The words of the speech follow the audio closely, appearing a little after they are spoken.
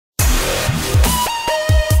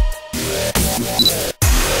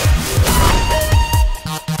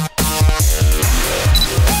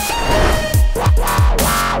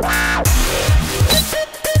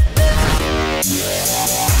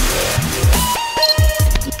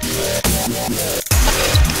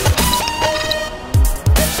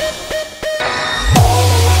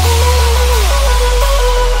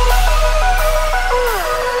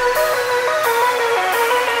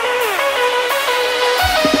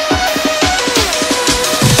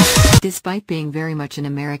Despite being very much an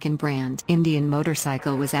American brand, Indian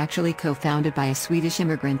motorcycle was actually co-founded by a Swedish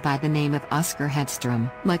immigrant by the name of Oscar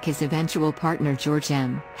Hedstrom. Like his eventual partner George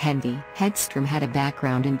M. Hendee, Hedstrom had a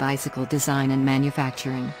background in bicycle design and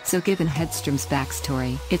manufacturing. So given Hedstrom's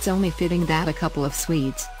backstory, it's only fitting that a couple of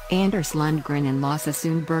Swedes, Anders Lundgren and Lasse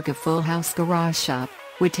Sundberg of Fullhouse Garage Shop,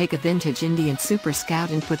 would take a vintage Indian Super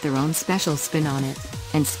Scout and put their own special spin on it.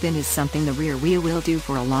 And spin is something the rear wheel will do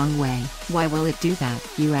for a long way. Why will it do that,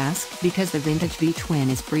 you ask? Because the vintage V-twin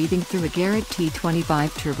is breathing through a Garrett T25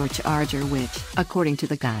 turbocharger which, according to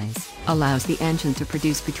the guys, allows the engine to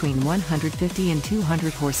produce between 150 and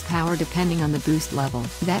 200 horsepower depending on the boost level.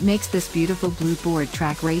 That makes this beautiful blue board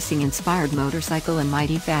track racing inspired motorcycle a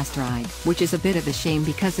mighty fast ride. Which is a bit of a shame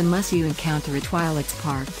because unless you encounter it while it's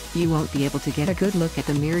parked, you won't be able to get a good look at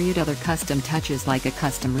the myriad other custom touches like a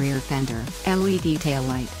custom rear fender, LED tail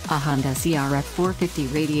light, a Honda CRF 450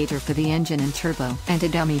 radiator for the engine and turbo, and a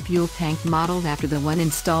dummy fuel tank modeled after the one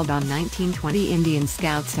installed on 1920 Indian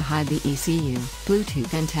Scouts to hide the ECU,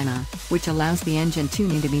 Bluetooth antenna, which allows the engine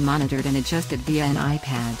tuning to be monitored and adjusted via an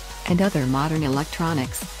iPad, and other modern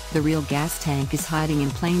electronics. The real gas tank is hiding in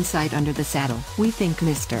plain sight under the saddle. We think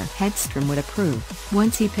Mr. Hedstrom would approve,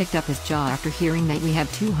 once he picked up his jaw after hearing that we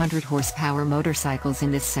have 200 horsepower motorcycles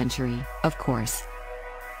in this century, of course.